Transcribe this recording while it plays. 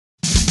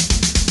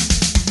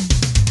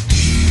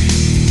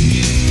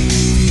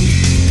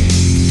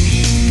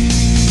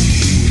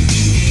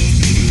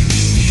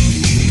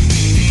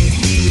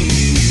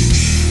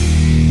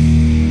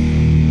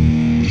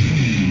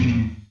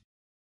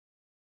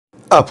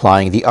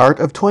Applying the art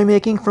of toy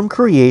making from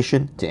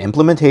creation to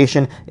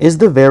implementation is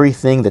the very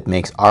thing that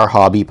makes our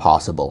hobby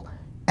possible.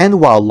 And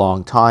while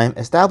long-time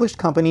established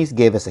companies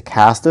gave us a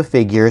cast of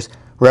figures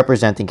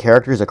representing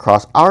characters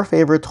across our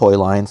favorite toy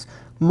lines,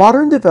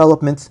 modern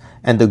developments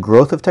and the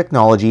growth of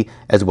technology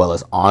as well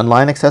as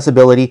online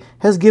accessibility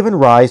has given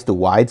rise to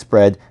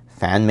widespread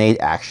fan-made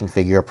action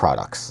figure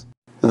products.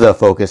 The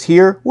focus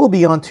here will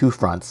be on two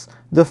fronts.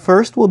 The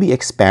first will be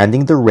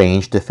expanding the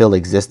range to fill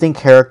existing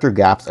character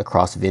gaps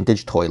across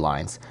vintage toy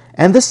lines,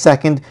 and the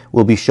second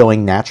will be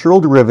showing natural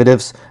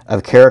derivatives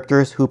of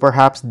characters who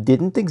perhaps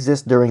didn't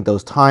exist during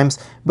those times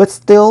but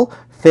still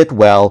fit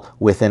well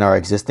within our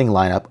existing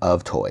lineup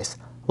of toys.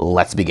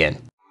 Let's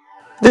begin.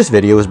 This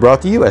video is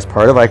brought to you as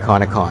part of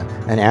Iconicon,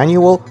 an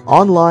annual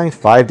online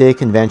 5-day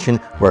convention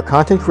where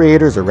content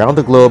creators around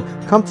the globe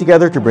come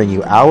together to bring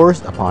you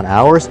hours upon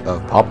hours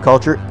of pop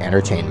culture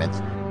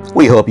entertainment.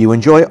 We hope you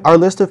enjoy our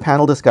list of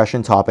panel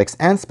discussion topics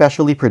and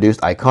specially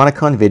produced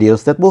Iconicon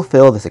videos that will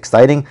fill this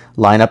exciting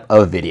lineup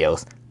of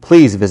videos.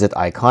 Please visit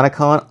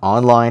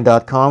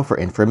iconicononline.com for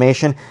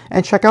information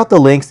and check out the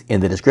links in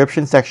the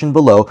description section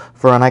below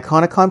for an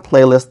Iconicon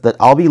playlist that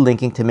I'll be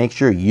linking to make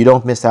sure you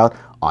don't miss out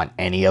on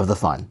any of the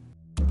fun.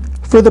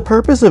 For the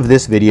purpose of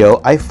this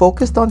video, I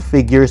focused on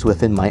figures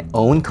within my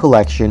own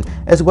collection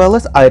as well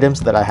as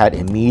items that I had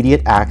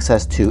immediate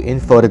access to in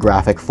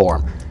photographic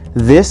form.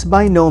 This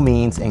by no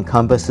means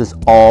encompasses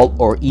all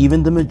or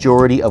even the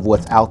majority of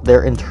what's out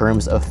there in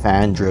terms of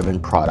fan-driven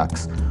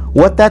products.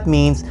 What that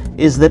means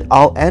is that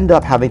I'll end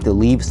up having to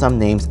leave some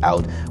names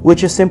out,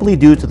 which is simply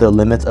due to the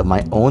limits of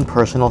my own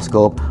personal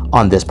scope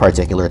on this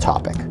particular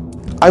topic.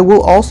 I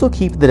will also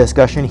keep the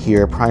discussion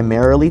here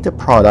primarily to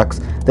products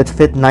that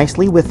fit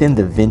nicely within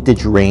the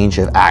vintage range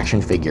of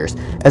action figures,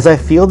 as I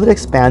feel that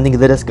expanding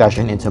the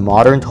discussion into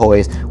modern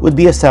toys would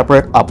be a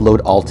separate upload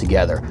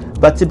altogether.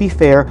 But to be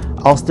fair,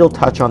 I'll still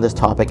touch on this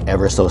topic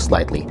ever so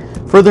slightly.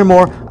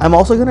 Furthermore, I'm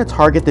also going to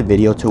target the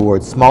video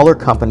towards smaller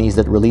companies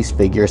that release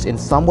figures in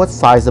somewhat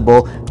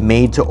sizable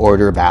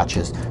made-to-order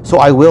batches, so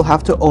I will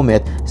have to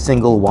omit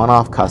single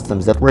one-off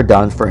customs that were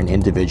done for an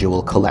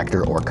individual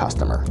collector or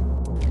customer.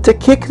 To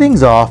kick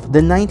things off,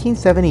 the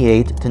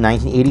 1978 to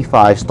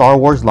 1985 Star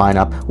Wars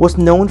lineup was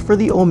known for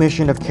the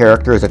omission of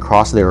characters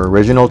across their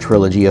original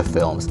trilogy of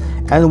films,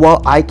 and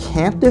while I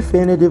can't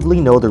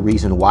definitively know the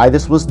reason why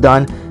this was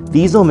done,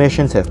 these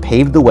omissions have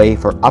paved the way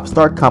for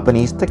upstart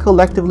companies to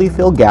collectively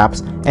fill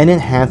gaps and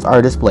enhance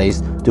our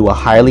displays to a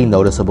highly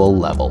noticeable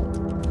level.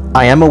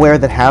 I am aware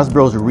that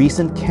Hasbro's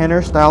recent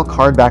Kenner-style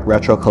cardback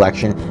retro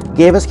collection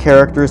gave us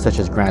characters such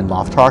as Grand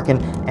Moff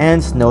Tarkin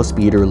and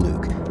Snowspeeder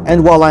Luke.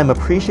 And while I'm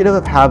appreciative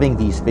of having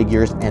these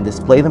figures and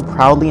display them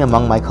proudly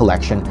among my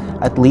collection,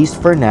 at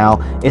least for now,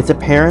 it's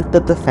apparent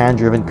that the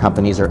fan-driven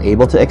companies are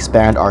able to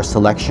expand our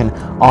selection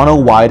on a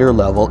wider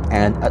level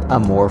and at a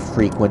more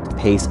frequent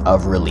pace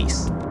of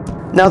release.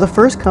 Now, the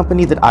first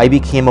company that I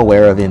became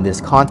aware of in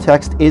this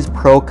context is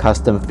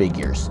ProCustom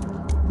Figures.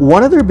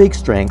 One of their big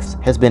strengths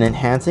has been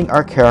enhancing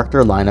our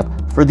character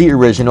lineup for the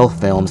original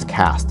film's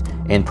cast.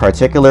 In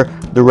particular,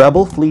 the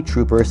Rebel Fleet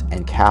Troopers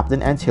and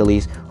Captain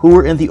Antilles, who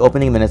were in the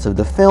opening minutes of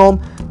the film,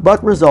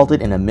 but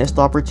resulted in a missed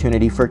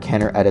opportunity for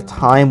Kenner at a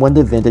time when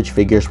the vintage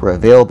figures were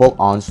available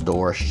on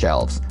store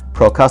shelves.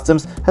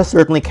 ProCustoms has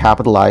certainly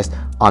capitalized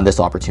on this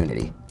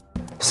opportunity.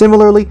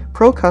 Similarly,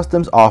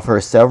 ProCustoms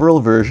offers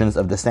several versions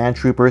of the Sand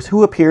Troopers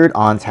who appeared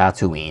on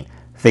Tatooine,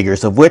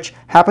 figures of which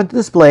happen to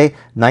display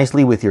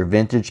nicely with your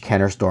vintage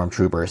Kenner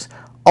Stormtroopers.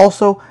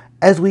 Also,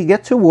 as we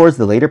get towards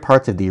the later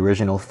parts of the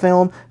original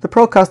film, the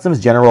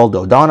ProCustoms General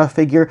Dodonna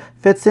figure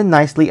fits in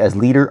nicely as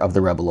leader of the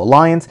Rebel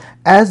Alliance,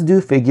 as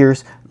do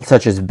figures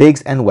such as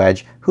Biggs and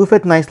Wedge, who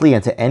fit nicely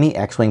into any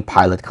X-Wing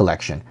pilot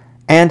collection.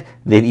 And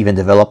they've even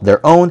developed their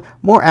own,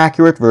 more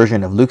accurate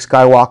version of Luke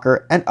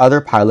Skywalker and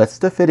other pilots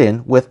to fit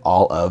in with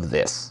all of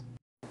this.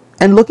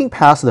 And looking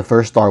past the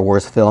first Star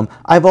Wars film,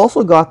 I've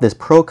also got this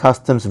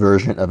ProCustoms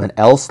version of an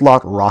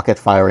L-slot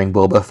rocket-firing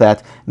Boba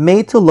Fett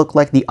made to look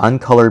like the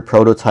uncolored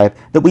prototype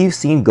that we've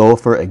seen go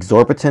for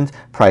exorbitant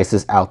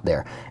prices out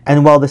there.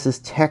 And while this is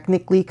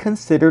technically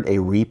considered a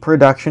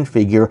reproduction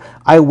figure,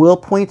 I will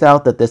point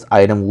out that this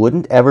item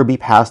wouldn't ever be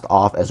passed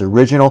off as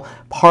original,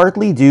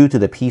 partly due to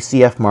the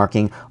PCF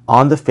marking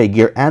on the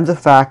figure and the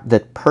fact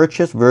that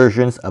purchased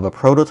versions of a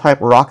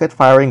prototype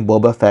rocket-firing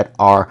Boba Fett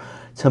are,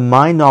 to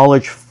my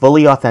knowledge,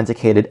 fully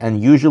authenticated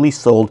and usually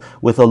sold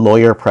with a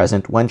lawyer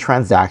present when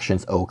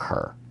transactions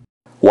occur.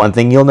 One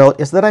thing you'll note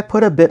is that I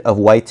put a bit of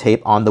white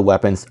tape on the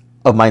weapons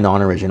of my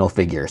non-original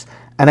figures.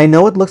 And I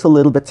know it looks a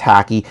little bit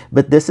tacky,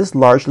 but this is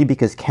largely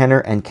because Kenner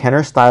and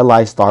Kenner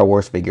stylized Star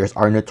Wars figures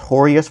are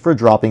notorious for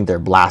dropping their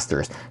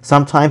blasters,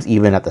 sometimes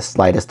even at the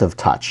slightest of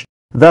touch.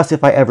 Thus,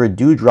 if I ever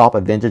do drop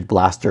a vintage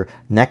blaster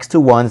next to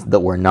ones that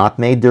were not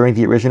made during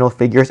the original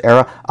figures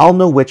era, I'll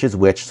know which is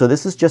which, so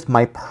this is just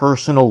my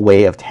personal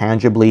way of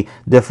tangibly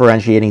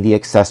differentiating the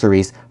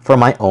accessories for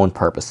my own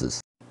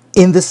purposes.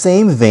 In the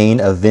same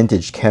vein of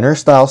vintage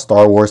Kenner-style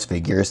Star Wars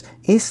figures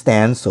is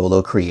Stan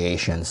Solo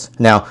Creations.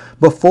 Now,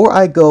 before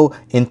I go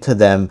into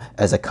them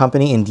as a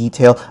company in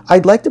detail,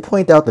 I'd like to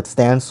point out that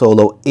Stan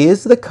Solo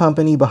is the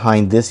company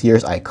behind this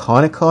year's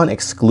Iconicon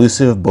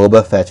exclusive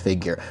Boba Fett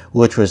figure,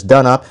 which was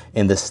done up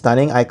in the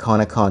stunning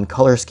Iconicon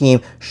color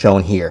scheme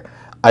shown here.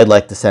 I'd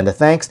like to send a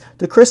thanks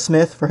to Chris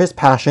Smith for his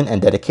passion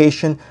and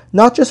dedication,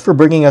 not just for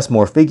bringing us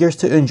more figures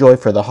to enjoy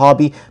for the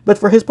hobby, but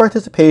for his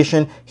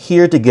participation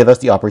here to give us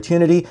the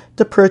opportunity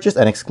to purchase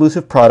an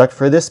exclusive product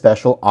for this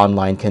special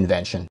online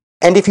convention.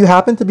 And if you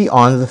happen to be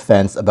on the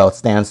fence about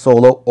Stan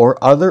Solo or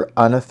other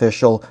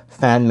unofficial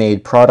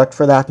fan-made product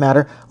for that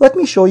matter, let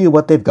me show you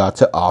what they've got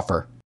to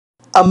offer.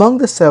 Among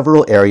the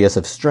several areas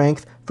of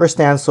strength for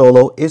Stan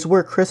Solo is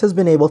where Chris has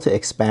been able to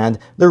expand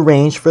the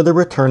range for the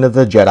Return of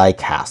the Jedi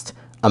cast.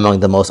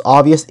 Among the most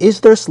obvious is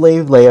their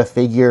Slave Leia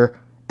figure,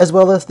 as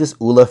well as this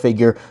Oola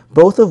figure,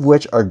 both of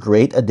which are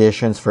great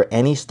additions for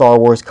any Star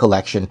Wars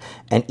collection,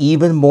 and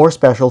even more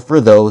special for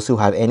those who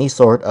have any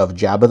sort of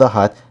Jabba the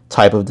Hutt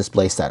type of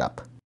display setup.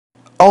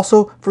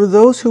 Also, for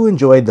those who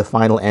enjoyed the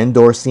final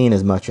Endor scene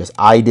as much as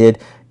I did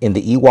in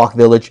the Ewok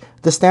village,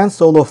 the Stan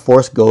Solo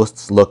Force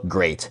Ghosts look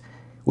great.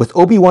 With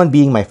Obi-Wan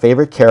being my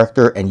favorite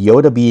character and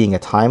Yoda being a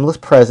timeless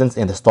presence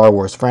in the Star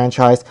Wars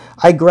franchise,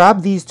 I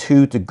grabbed these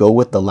two to go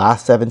with the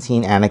last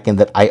 17 Anakin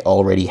that I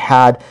already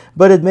had,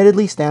 but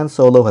admittedly Stan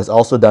Solo has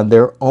also done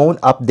their own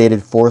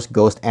updated Force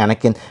Ghost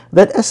Anakin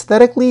that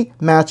aesthetically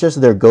matches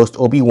their Ghost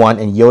Obi-Wan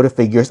and Yoda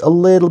figures a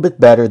little bit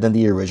better than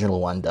the original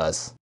one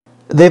does.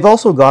 They've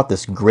also got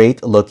this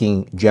great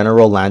looking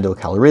General Lando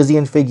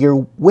Calrissian figure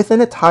with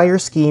an attire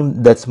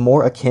scheme that's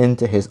more akin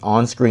to his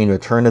on-screen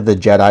Return of the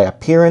Jedi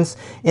appearance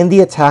in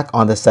the attack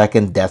on the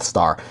second Death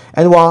Star.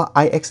 And while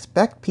I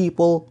expect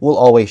people will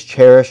always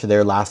cherish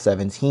their last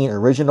 17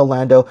 original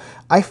Lando,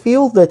 I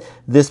feel that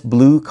this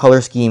blue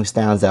color scheme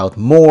stands out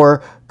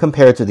more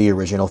compared to the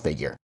original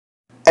figure.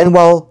 And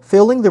while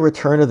filling the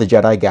Return of the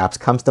Jedi gaps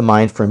comes to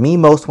mind for me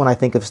most when I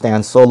think of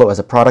Stan Solo as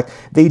a product,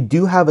 they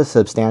do have a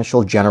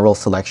substantial general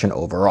selection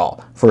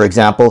overall. For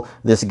example,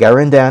 this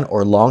Garandan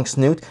or Long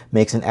Snoot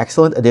makes an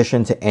excellent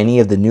addition to any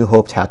of the New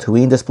Hope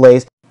Tatooine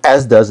displays,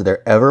 as does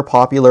their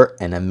ever-popular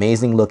and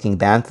amazing-looking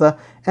Bantha,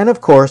 and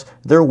of course,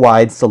 their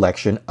wide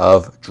selection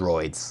of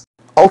droids.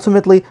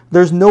 Ultimately,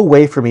 there's no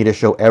way for me to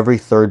show every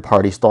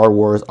third-party Star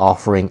Wars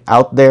offering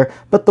out there,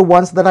 but the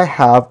ones that I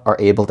have are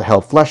able to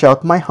help flesh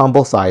out my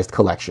humble-sized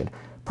collection.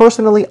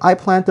 Personally, I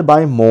plan to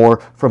buy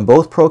more from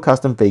both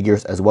ProCustom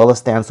Figures as well as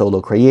Stan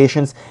Solo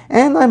Creations,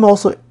 and I'm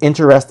also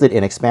interested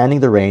in expanding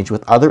the range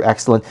with other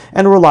excellent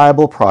and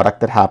reliable product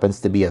that happens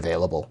to be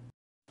available.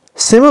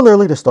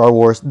 Similarly to Star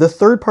Wars, the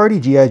third-party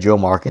G.I. Joe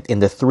market in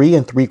the 3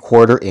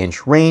 3/4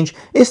 inch range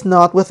is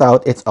not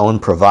without its own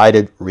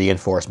provided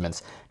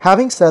reinforcements.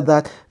 Having said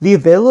that, the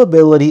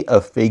availability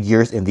of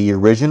figures in the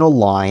original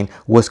line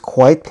was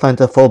quite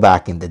plentiful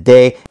back in the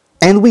day,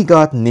 and we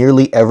got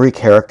nearly every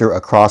character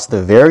across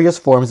the various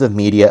forms of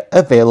media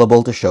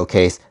available to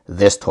showcase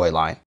this toy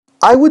line.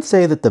 I would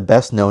say that the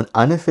best known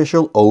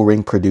unofficial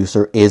O-ring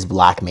producer is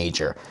Black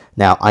Major.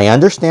 Now, I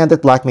understand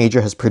that Black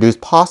Major has produced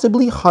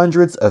possibly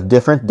hundreds of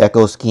different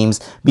deco schemes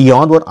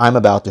beyond what I'm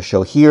about to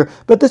show here,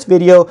 but this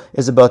video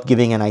is about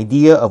giving an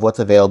idea of what's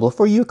available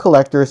for you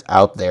collectors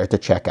out there to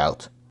check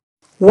out.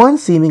 One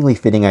seemingly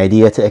fitting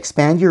idea to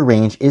expand your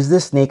range is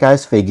this Snake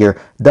Eyes figure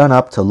done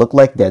up to look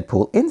like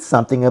Deadpool in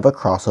something of a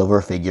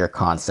crossover figure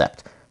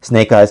concept.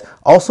 Snake Eyes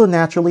also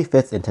naturally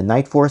fits into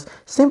Night Force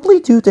simply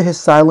due to his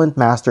silent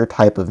master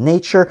type of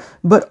nature,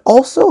 but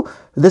also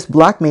this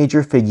Black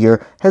Major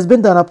figure has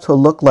been done up to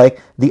look like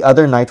the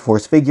other Night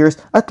Force figures,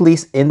 at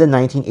least in the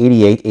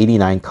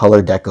 1988-89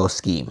 color deco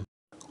scheme.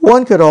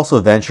 One could also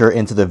venture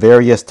into the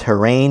various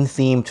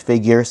terrain-themed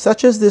figures,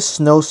 such as this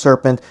Snow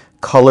Serpent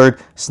colored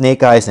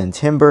Snake Eyes and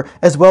Timber,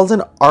 as well as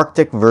an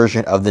Arctic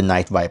version of the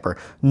Night Viper.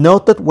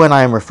 Note that when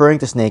I am referring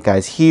to Snake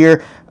Eyes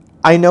here,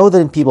 I know that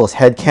in people's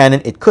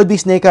headcanon it could be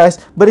Snake Eyes,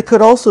 but it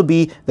could also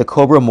be the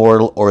Cobra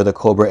Mortal or the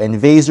Cobra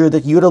Invaser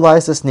that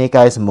utilized the Snake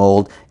Eyes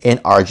mold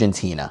in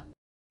Argentina.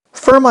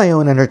 For my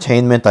own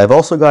entertainment, I've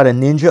also got a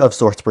Ninja of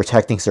Sorts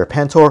protecting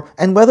Serpentor,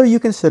 and whether you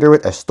consider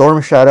it a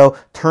Storm Shadow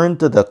turned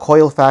to the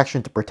Coil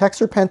faction to protect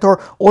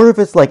Serpentor, or if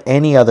it's like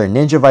any other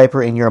Ninja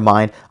Viper in your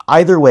mind,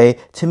 either way,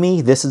 to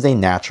me this is a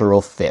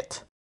natural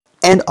fit.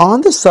 And on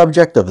the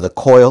subject of the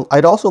coil,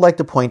 I'd also like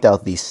to point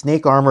out these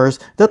snake armors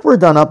that were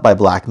done up by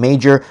Black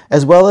Major,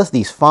 as well as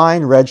these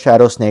fine Red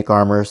Shadow snake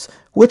armors,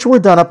 which were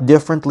done up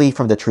differently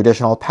from the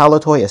traditional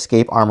Palitoy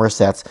Escape armor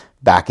sets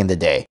back in the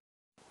day.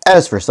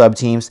 As for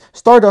sub-teams,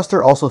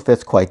 Starduster also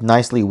fits quite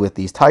nicely with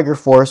these Tiger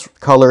Force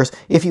colors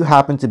if you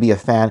happen to be a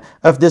fan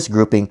of this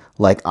grouping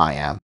like I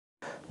am.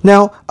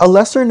 Now, a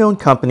lesser-known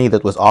company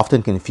that was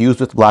often confused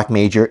with Black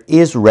Major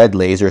is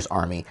Redlasers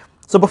Army.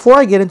 So before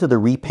I get into the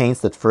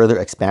repaints that further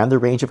expand the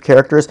range of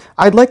characters,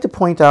 I'd like to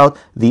point out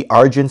the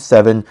Argent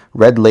 7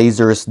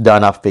 Redlasers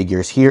done-up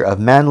figures here of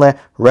Manle,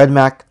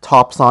 Redmac,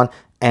 Topson,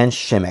 and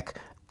Shimmick.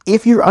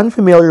 If you're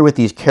unfamiliar with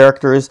these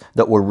characters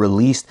that were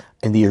released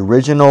in the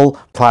original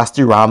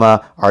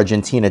Plastirama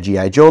Argentina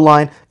G.I. Joe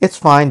line, it's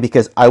fine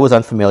because I was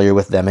unfamiliar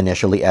with them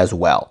initially as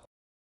well.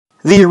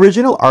 The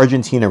original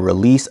Argentina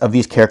release of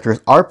these characters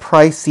are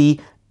pricey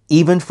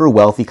even for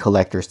wealthy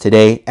collectors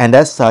today, and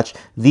as such,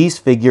 these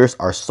figures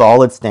are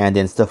solid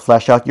stand-ins to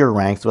flesh out your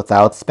ranks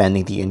without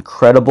spending the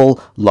incredible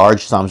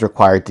large sums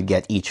required to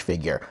get each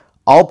figure.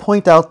 I'll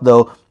point out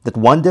though that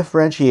one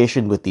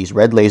differentiation with these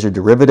Red Laser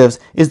derivatives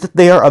is that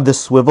they are of the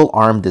swivel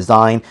arm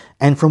design,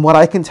 and from what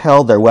I can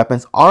tell, their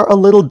weapons are a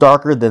little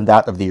darker than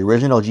that of the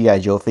original G.I.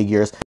 Joe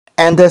figures,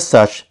 and as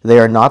such, they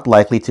are not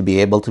likely to be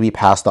able to be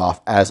passed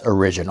off as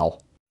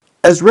original.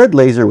 As Red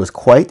Laser was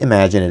quite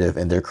imaginative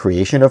in their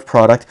creation of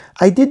product,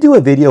 I did do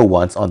a video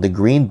once on the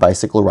green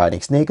bicycle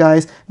riding Snake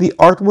Eyes, the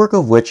artwork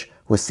of which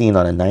was seen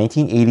on a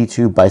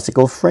 1982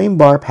 bicycle frame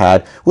bar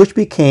pad, which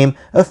became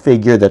a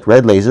figure that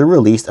Red Laser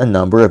released a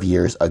number of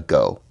years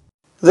ago.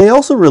 They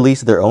also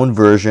released their own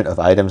version of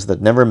items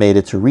that never made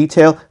it to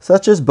retail,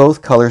 such as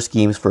both color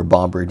schemes for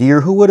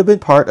Bombardier, who would have been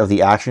part of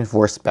the Action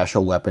Force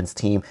Special Weapons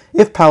team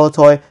if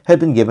Palitoy had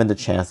been given the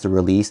chance to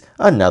release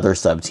another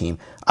sub-team.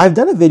 I've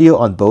done a video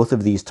on both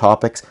of these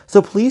topics,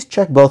 so please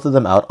check both of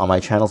them out on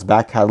my channel's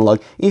back catalog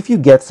if you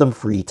get some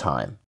free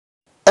time.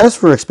 As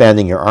for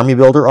expanding your army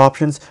builder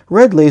options,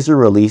 Red Laser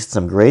released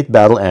some great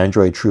battle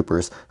android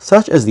troopers,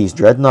 such as these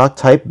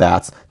Dreadnought-type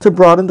bats, to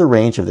broaden the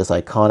range of this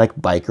iconic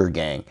biker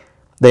gang.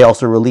 They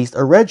also released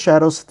a Red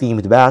Shadows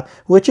themed bat,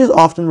 which is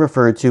often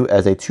referred to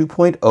as a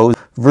 2.0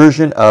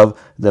 version of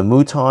the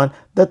Mouton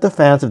that the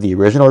fans of the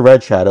original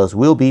Red Shadows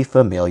will be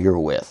familiar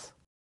with.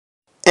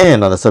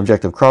 And on the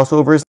subject of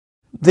crossovers,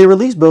 they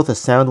released both a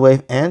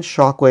Soundwave and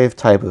Shockwave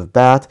type of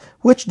bat,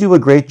 which do a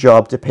great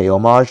job to pay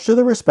homage to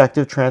the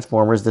respective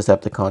Transformers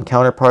Decepticon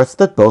counterparts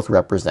that both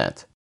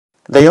represent.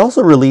 They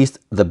also released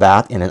the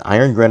Bat in an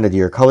Iron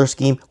Grenadier color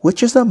scheme,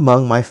 which is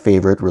among my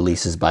favorite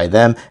releases by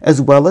them,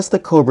 as well as the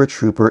Cobra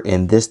Trooper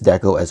in this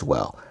deco as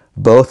well.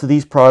 Both of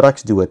these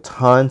products do a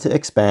ton to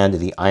expand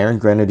the Iron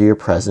Grenadier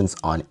presence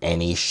on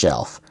any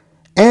shelf.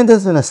 And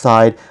as an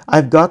aside,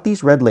 I've got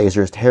these Red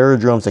Lasers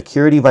Terrordrome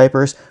Security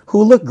Vipers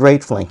who look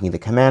great flanking the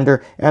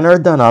Commander and are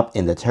done up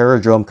in the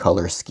Terrordrome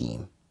color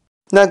scheme.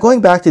 Now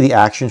going back to the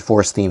Action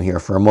Force theme here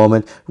for a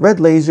moment, Red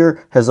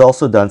Laser has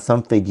also done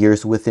some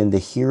figures within the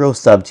hero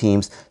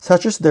sub-teams,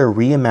 such as their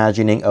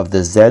reimagining of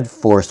the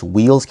Z-Force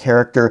Wheels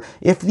character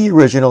if the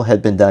original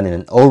had been done in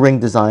an O-ring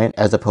design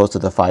as opposed to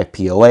the 5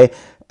 POA,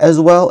 as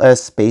well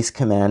as Space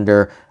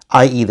Commander,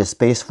 i.e. the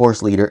Space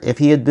Force leader, if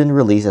he had been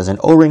released as an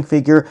O-ring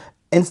figure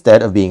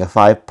instead of being a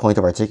 5-point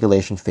of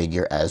articulation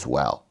figure as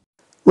well.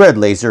 Red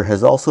Laser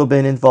has also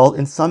been involved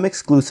in some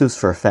exclusives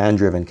for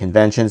fan-driven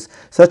conventions,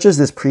 such as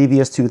this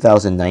previous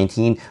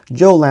 2019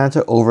 Joe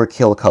Lanta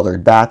Overkill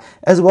colored bat,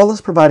 as well as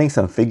providing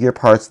some figure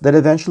parts that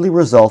eventually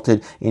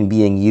resulted in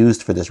being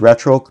used for this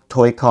retro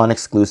ToyCon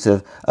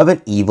exclusive of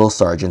an evil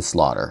Sergeant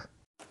Slaughter.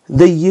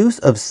 The use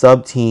of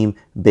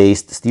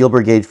sub-team-based Steel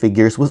Brigade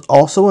figures was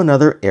also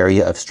another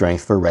area of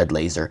strength for Red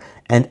Laser,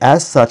 and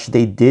as such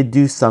they did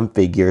do some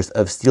figures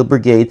of Steel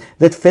Brigade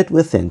that fit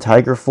within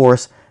Tiger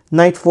Force,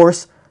 Night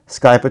Force,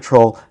 Sky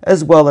Patrol,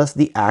 as well as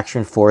the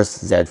Action Force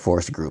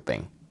Z-Force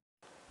grouping.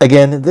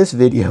 Again, this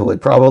video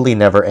would probably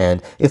never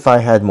end if I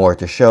had more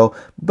to show,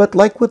 but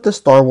like with the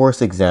Star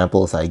Wars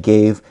examples I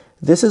gave,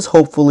 this is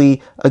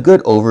hopefully a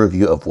good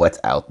overview of what's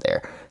out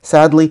there.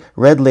 Sadly,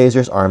 Red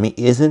Laser's army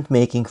isn't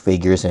making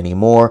figures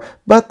anymore,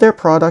 but their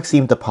products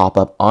seem to pop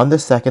up on the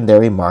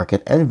secondary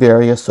market and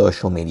various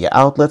social media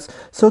outlets,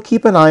 so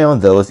keep an eye on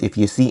those if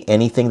you see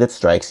anything that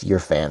strikes your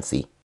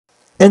fancy.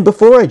 And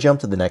before I jump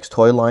to the next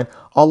toy line,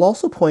 I'll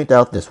also point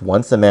out this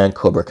Once-a-Man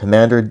Cobra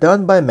Commander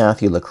done by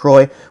Matthew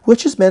LaCroix,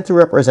 which is meant to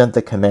represent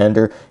the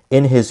Commander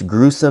in his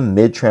gruesome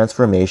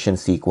mid-transformation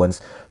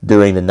sequence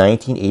during the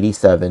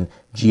 1987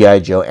 G.I.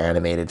 Joe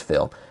animated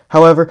film.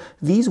 However,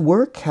 these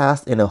were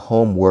cast in a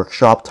home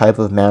workshop type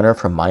of manner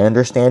from my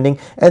understanding,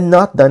 and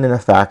not done in a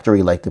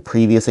factory like the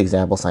previous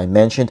examples I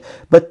mentioned,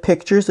 but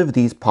pictures of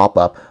these pop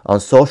up on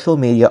social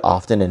media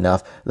often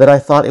enough that I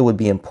thought it would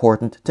be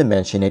important to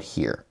mention it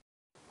here.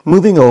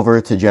 Moving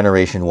over to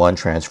Generation 1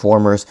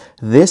 Transformers,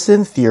 this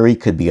in theory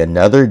could be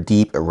another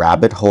deep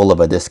rabbit hole of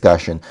a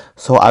discussion,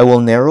 so I will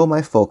narrow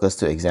my focus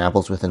to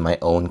examples within my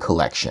own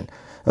collection.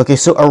 Okay,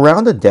 so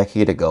around a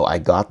decade ago, I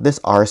got this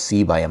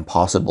Arcee by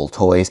Impossible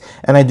Toys,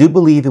 and I do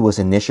believe it was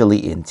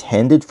initially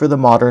intended for the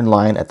modern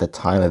line at the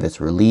time of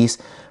its release,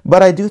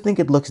 but I do think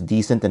it looks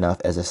decent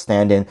enough as a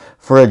stand-in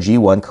for a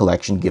G1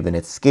 collection given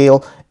its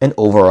scale and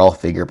overall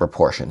figure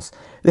proportions.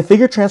 The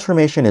figure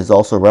transformation is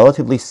also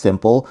relatively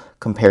simple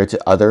compared to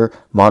other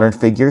modern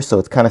figures, so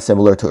it's kind of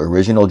similar to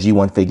original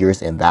G1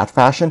 figures in that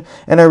fashion,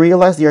 and I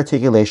realize the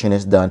articulation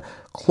is done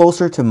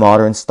closer to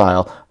modern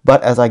style,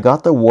 but as I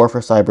got the War for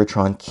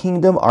Cybertron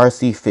Kingdom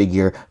Arcee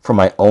figure for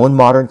my own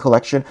modern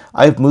collection,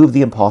 I've moved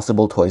the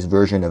Impossible Toys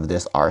version of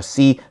this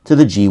Arcee to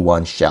the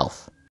G1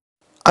 shelf.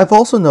 I've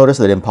also noticed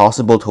that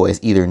Impossible Toys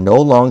either no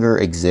longer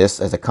exists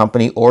as a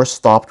company or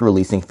stopped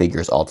releasing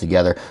figures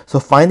altogether, so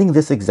finding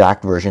this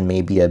exact version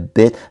may be a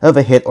bit of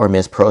a hit or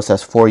miss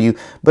process for you,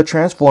 but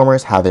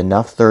Transformers have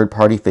enough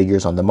third-party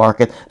figures on the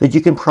market that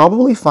you can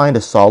probably find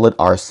a solid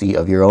Arcee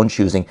of your own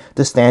choosing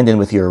to stand in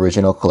with your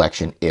original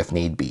collection if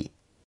need be.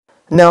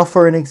 Now,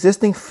 for an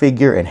existing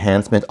figure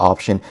enhancement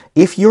option,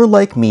 if you're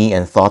like me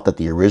and thought that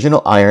the original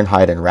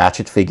Ironhide and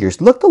Ratchet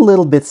figures looked a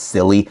little bit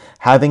silly,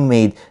 having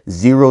made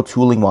zero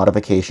tooling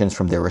modifications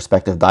from their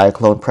respective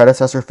Diaclone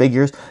predecessor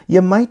figures,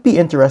 you might be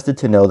interested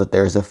to know that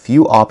there's a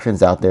few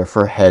options out there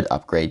for head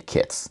upgrade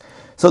kits.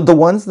 So the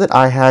ones that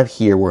I have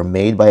here were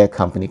made by a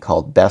company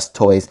called Best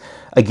Toys,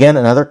 again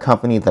another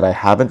company that I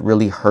haven't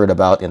really heard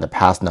about in the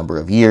past number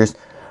of years.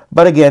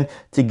 But again,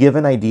 to give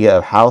an idea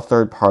of how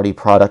third-party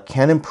product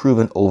can improve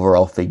an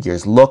overall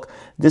figure's look,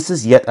 this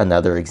is yet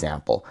another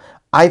example.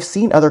 I've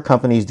seen other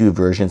companies do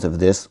versions of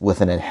this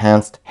with an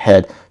enhanced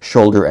head,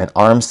 shoulder, and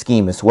arm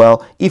scheme as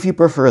well, if you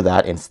prefer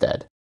that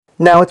instead.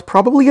 Now, it's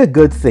probably a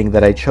good thing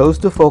that I chose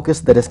to focus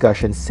the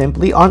discussion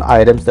simply on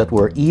items that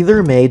were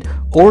either made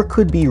or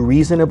could be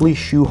reasonably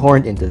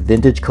shoehorned into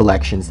vintage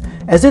collections,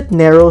 as it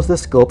narrows the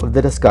scope of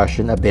the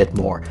discussion a bit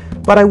more.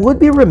 But I would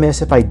be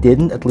remiss if I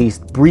didn't at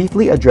least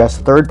briefly address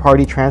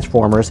third-party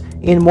Transformers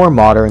in more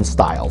modern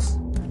styles.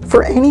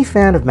 For any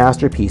fan of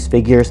Masterpiece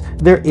figures,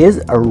 there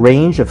is a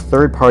range of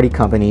third-party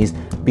companies,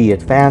 be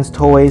it Fans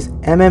Toys,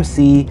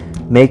 MMC,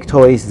 Make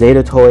Toys,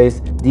 Zeta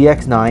Toys,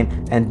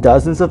 DX9, and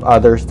dozens of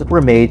others that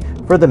were made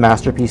for the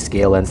Masterpiece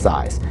scale and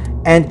size.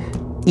 And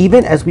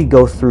even as we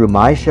go through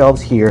my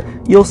shelves here,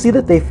 you'll see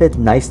that they fit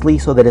nicely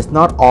so that it's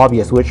not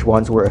obvious which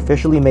ones were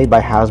officially made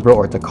by Hasbro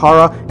or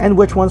Takara and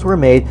which ones were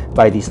made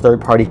by these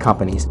third-party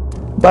companies.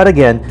 But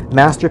again,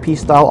 Masterpiece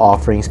style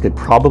offerings could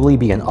probably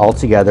be an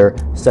altogether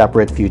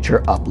separate future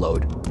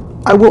upload.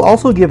 I will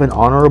also give an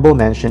honorable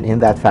mention in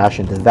that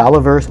fashion to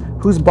Valaverse,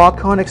 whose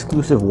BotCon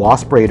exclusive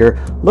Wasp Raider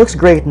looks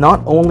great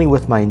not only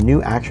with my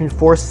new Action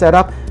Force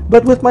setup,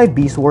 but with my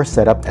Beast Wars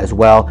setup as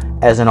well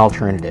as an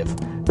alternative.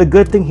 The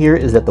good thing here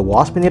is that the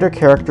Waspinator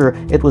character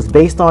it was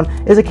based on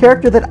is a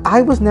character that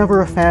I was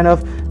never a fan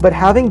of, but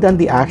having done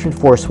the Action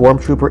Force Swarm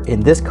Trooper in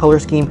this color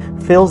scheme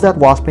fills that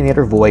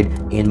Waspinator void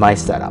in my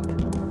setup.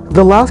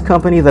 The last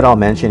company that I'll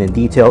mention in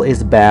detail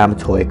is Bamm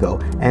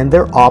ToyCo and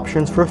their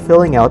options for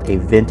filling out a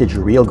vintage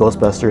Real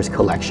Ghostbusters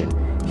collection.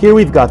 Here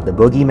we've got the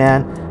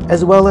Boogeyman,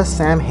 as well as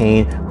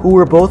Samhain, who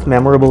were both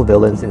memorable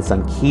villains in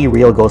some key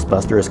Real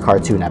Ghostbusters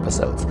cartoon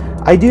episodes.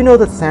 I do know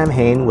that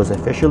Samhain was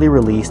officially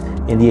released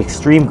in the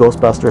Extreme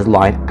Ghostbusters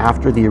line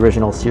after the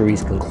original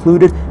series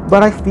concluded,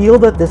 but I feel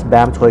that this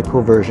Bamm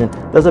ToyCo version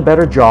does a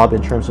better job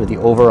in terms of the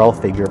overall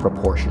figure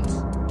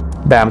proportions.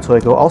 Bamm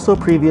ToyCo also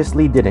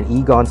previously did an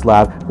Egon's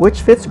Lab,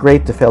 which fits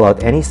great to fill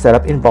out any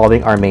setup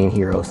involving our main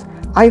heroes.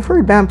 I've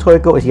heard Bamm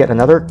ToyCo is yet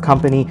another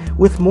company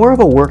with more of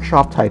a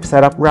workshop type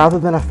setup rather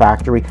than a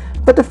factory,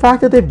 but the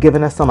fact that they've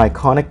given us some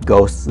iconic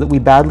ghosts that we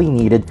badly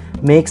needed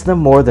makes them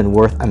more than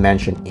worth a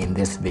mention in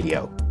this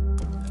video.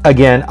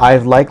 Again,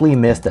 I've likely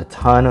missed a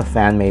ton of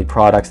fan-made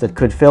products that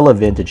could fill a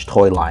vintage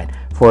toy line.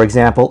 For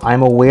example,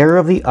 I'm aware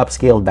of the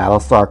upscaled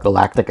Battlestar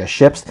Galactica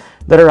ships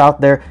that are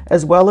out there,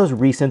 as well as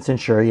recent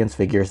Centurions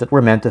figures that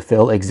were meant to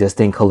fill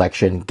existing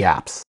collection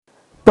gaps.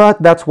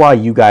 But that's why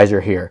you guys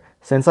are here.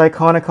 Since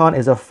Iconicon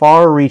is a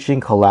far-reaching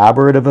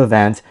collaborative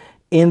event,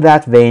 in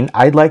that vein,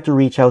 I'd like to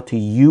reach out to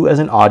you as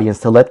an audience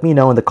to let me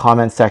know in the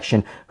comments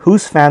section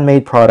whose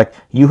fan-made product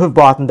you have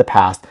bought in the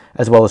past,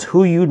 as well as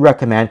who you'd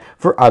recommend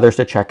for others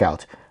to check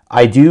out.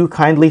 I do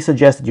kindly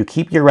suggest that you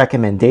keep your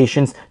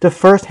recommendations to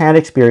first-hand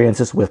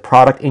experiences with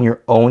product in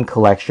your own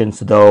collections,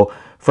 though,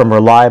 from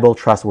reliable,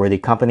 trustworthy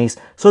companies,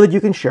 so that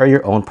you can share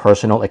your own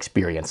personal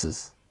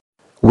experiences.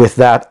 With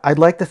that, I'd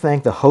like to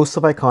thank the hosts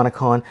of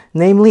Iconicon,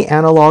 namely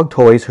Analog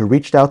Toys, who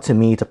reached out to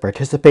me to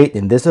participate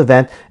in this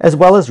event, as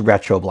well as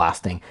Retro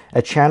Blasting,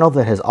 a channel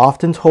that has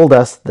often told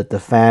us that the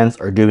fans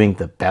are doing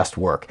the best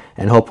work,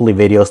 and hopefully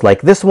videos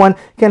like this one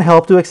can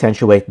help to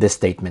accentuate this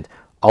statement.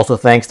 Also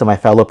thanks to my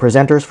fellow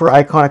presenters for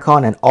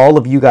Iconicon and all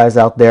of you guys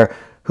out there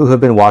who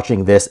have been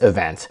watching this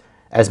event.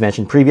 As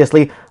mentioned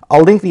previously,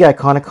 I'll link the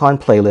Iconicon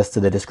playlist to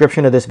the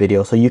description of this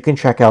video so you can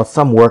check out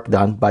some work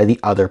done by the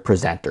other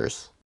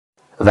presenters.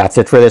 That's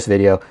it for this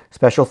video.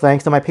 Special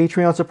thanks to my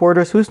Patreon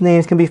supporters whose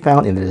names can be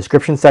found in the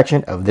description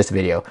section of this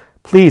video.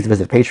 Please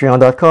visit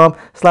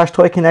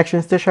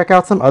patreon.com/toyconnections to check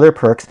out some other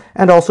perks,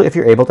 and also if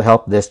you're able to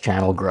help this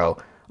channel grow.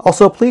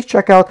 Also, please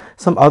check out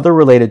some other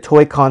related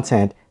toy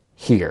content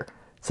here.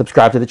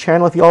 Subscribe to the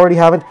channel if you already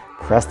haven't,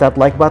 press that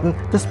like button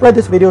to spread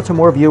this video to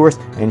more viewers,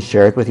 and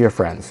share it with your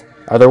friends.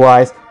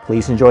 Otherwise,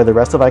 please enjoy the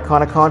rest of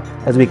Iconicon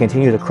as we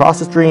continue to cross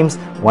the streams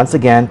once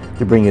again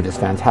to bring you this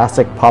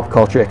fantastic pop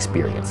culture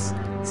experience.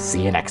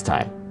 See you next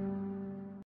time.